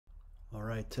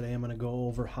Alright, today I'm going to go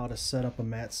over how to set up a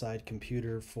mat side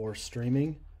computer for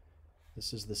streaming.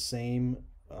 This is the same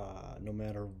no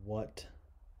matter what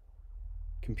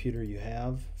computer you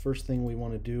have. First thing we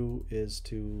want to do is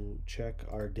to check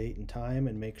our date and time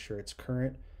and make sure it's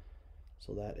current.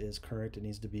 So that is current. It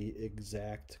needs to be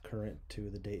exact current to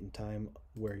the date and time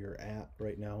where you're at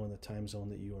right now in the time zone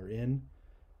that you are in.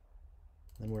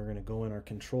 Then we're going to go in our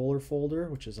controller folder,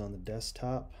 which is on the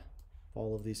desktop of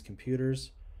all of these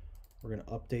computers. We're going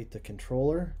to update the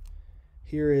controller.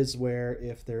 Here is where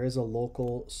if there is a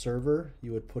local server,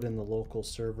 you would put in the local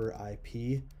server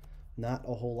IP. Not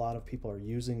a whole lot of people are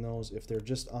using those. If they're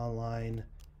just online,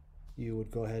 you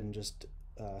would go ahead and just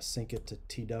sync it to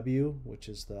TW, which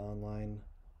is the online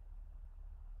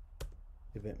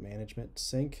event management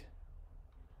sync.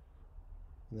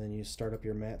 And then you start up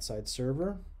your mat side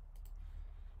server.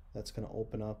 That's going to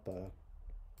open up a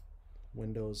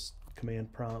Windows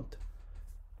command prompt,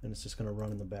 and it's just going to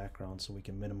run in the background so we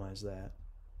can minimize that.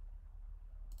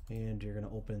 And you're going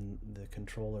to open the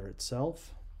controller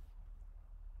itself.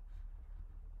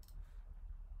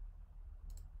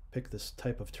 Pick this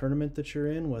type of tournament that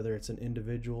you're in, whether it's an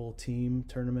individual team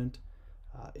tournament.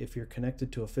 If you're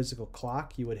connected to a physical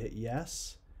clock, you would hit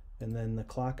yes, and then the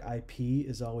clock IP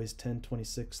is always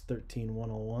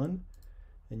 10.26.13.101,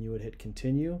 and you would hit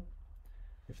continue.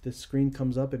 If this screen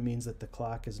comes up, it means that the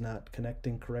clock is not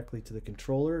connecting correctly to the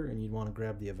controller, and you'd want to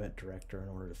grab the event director in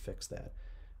order to fix that.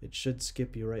 It should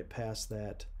skip you right past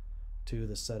that to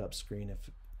the setup screen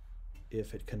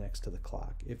if it connects to the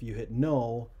clock. If you hit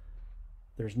no,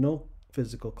 there's no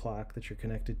physical clock that you're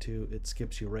connected to, it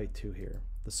skips you right to here.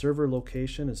 The server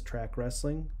location is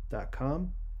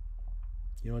trackwrestling.com.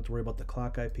 You don't have to worry about the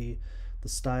clock IP. The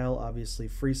style, obviously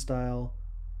freestyle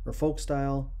or folk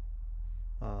style.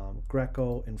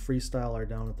 Greco and freestyle are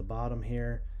down at the bottom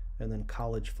here, and then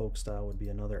college folk style would be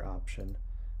another option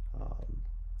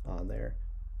on there.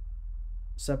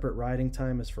 Separate riding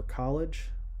time is for college.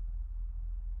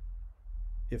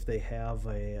 If they have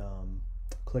a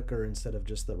clicker instead of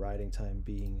just the riding time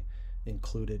being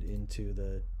included into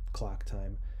the clock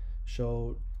time.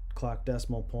 Show clock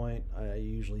decimal point,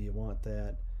 usually you want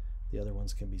that. The other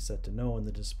ones can be set to no, and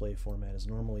the display format is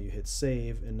normal. You hit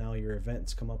save, and now your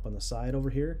events come up on the side over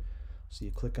here. So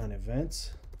you click on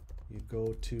events, you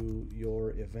go to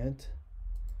your event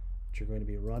that you're going to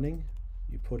be running,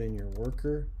 you put in your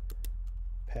worker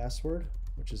password,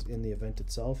 which is in the event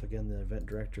itself. Again, the event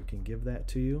director can give that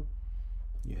to you.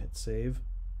 You hit save.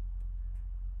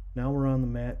 Now we're on the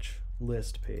match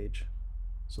list page.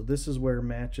 So this is where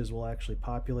matches will actually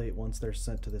populate once they're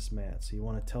sent to this mat. So you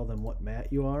want to tell them what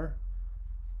mat you are.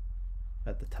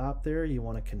 At the top there, you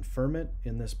want to confirm it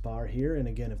in this bar here. And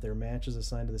again, if there are matches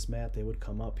assigned to this mat, they would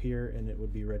come up here and it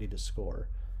would be ready to score.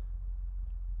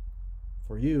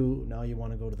 For you, now you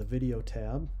want to go to the video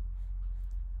tab.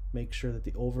 Make sure that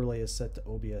the overlay is set to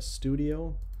OBS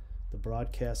Studio. The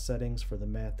broadcast settings for the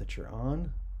mat that you're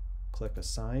on. Click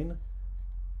assign.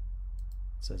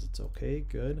 It says it's okay,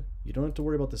 good. You don't have to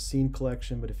worry about the scene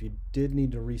collection, but if you did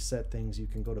need to reset things, you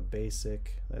can go to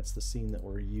basic. That's the scene that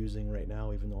we're using right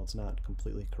now, even though it's not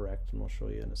completely correct, and I'll show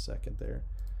you in a second there.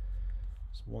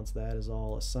 So once that is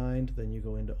all assigned, then you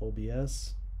go into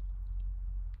OBS.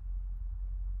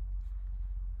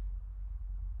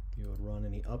 You would run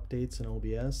any updates in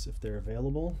OBS if they're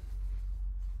available.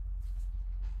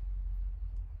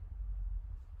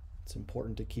 It's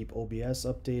important to keep OBS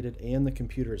updated and the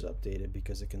computers updated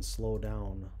because it can slow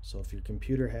down. So if your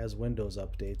computer has Windows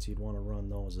updates, you'd want to run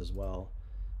those as well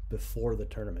before the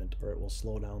tournament, or it will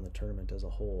slow down the tournament as a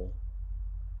whole.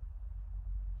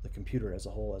 The computer as a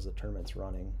whole as the tournament's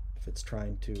running, if it's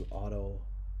trying to auto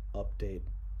update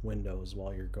Windows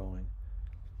while you're going.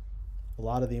 A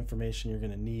lot of the information you're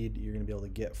going to need, you're going to be able to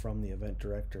get from the event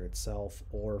director itself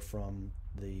or from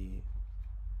the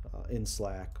in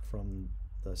Slack from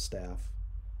the staff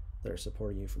that are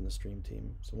supporting you from the stream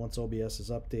team. So once OBS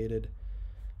is updated,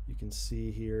 you can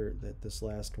see here that this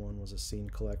last one was a scene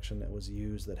collection that was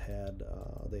used that had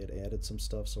they had added some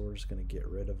stuff, so we're just going to get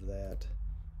rid of that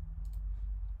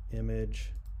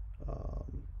image.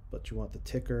 But you want the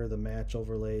ticker, the match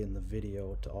overlay, and the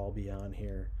video to all be on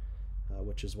here,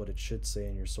 which is what it should say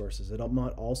in your sources. It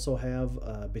might also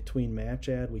have between match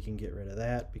ad. We can get rid of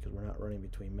that because we're not running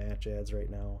between match ads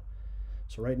right now.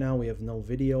 So right now we have no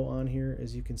video on here,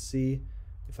 as you can see.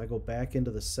 If I go back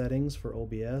into the settings for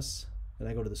OBS and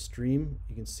I go to the stream,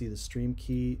 you can see the stream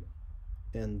key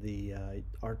and the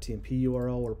RTMP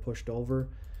URL were pushed over.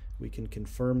 We can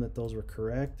confirm that those were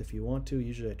correct if you want to.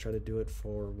 Usually I try to do it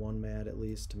for one mat at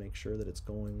least to make sure that it's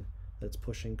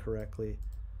pushing correctly.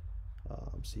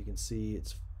 So you can see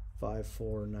it's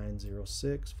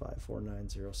 54906,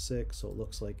 54906. So it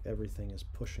looks like everything is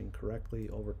pushing correctly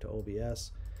over to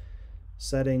OBS.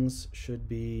 Settings should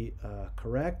be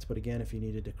correct, but again, if you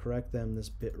needed to correct them, this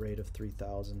bit rate of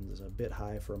 3000 is a bit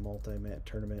high for a multi-mat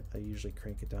tournament. I usually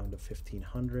crank it down to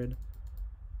 1500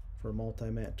 for a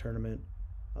multi-mat tournament.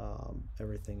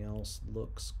 Everything else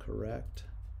looks correct.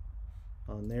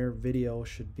 On their video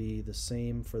should be the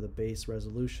same for the base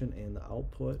resolution and the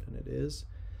output, and it is.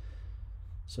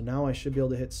 So now I should be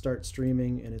able to hit start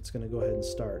streaming, and it's going to go ahead and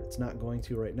start. It's not going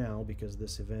to right now because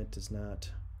this event is not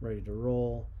ready to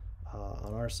roll.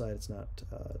 On our side, it's not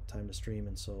time to stream,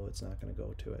 and so it's not going to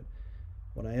go to it.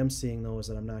 What I am seeing though is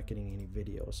that I'm not getting any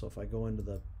video. So if I go into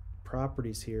the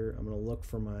properties here, I'm going to look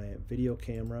for my video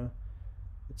camera.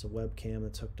 It's a webcam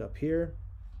that's hooked up here.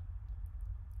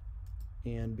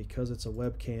 And because it's a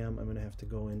webcam, I'm going to have to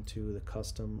go into the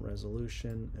custom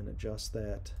resolution and adjust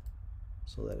that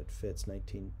so that it fits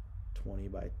 1920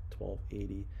 by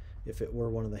 1280. If it were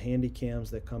one of the handy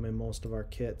cams that come in most of our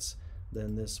kits,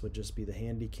 then this would just be the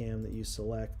handy cam that you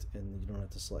select, and you don't have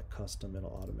to select custom.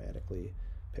 It'll automatically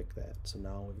pick that. So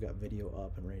now we've got video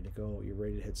up and ready to go. You're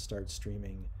ready to hit start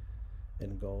streaming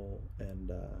and go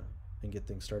and get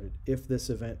things started. If this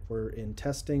event were in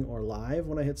testing or live,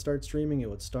 when I hit start streaming, it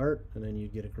would start and then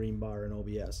you'd get a green bar in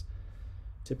OBS.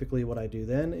 Typically what I do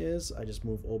then is I just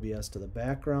move OBS to the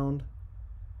background.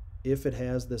 If it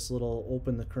has this little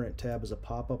open the current tab as a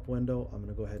pop-up window, I'm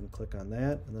going to go ahead and click on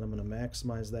that, and then I'm going to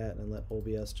maximize that and let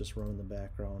OBS just run in the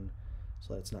background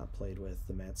so that it's not played with.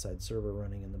 The mat side server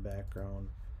running in the background,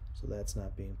 so that's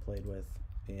not being played with,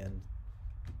 and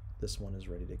this one is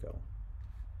ready to go.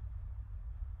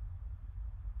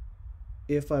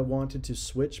 If I wanted to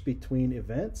switch between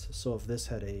events, so if this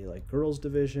had a girls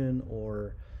division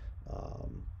or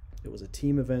it was a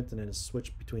team event and it is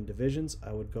switched between divisions,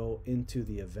 I would go into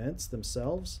the events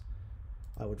themselves.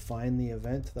 I would find the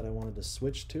event that I wanted to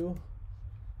switch to.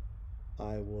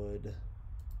 I would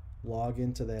log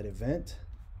into that event.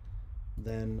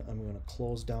 Then I'm going to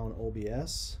close down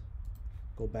OBS,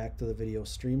 go back to the video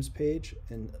streams page,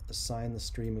 and assign the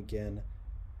stream again,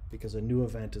 because a new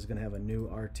event is going to have a new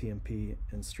RTMP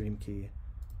and stream key.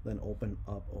 Then open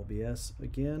up OBS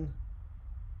again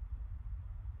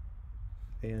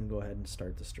and go ahead and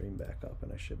start the stream back up,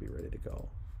 and I should be ready to go.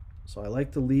 So I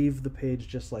like to leave the page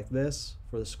just like this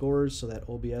for the scorers so that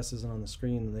OBS isn't on the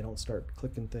screen and they don't start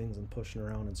clicking things and pushing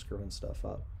around and screwing stuff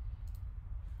up.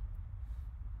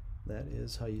 That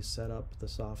is how you set up the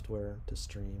software to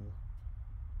stream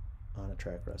on a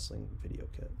Track Wrestling video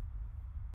kit.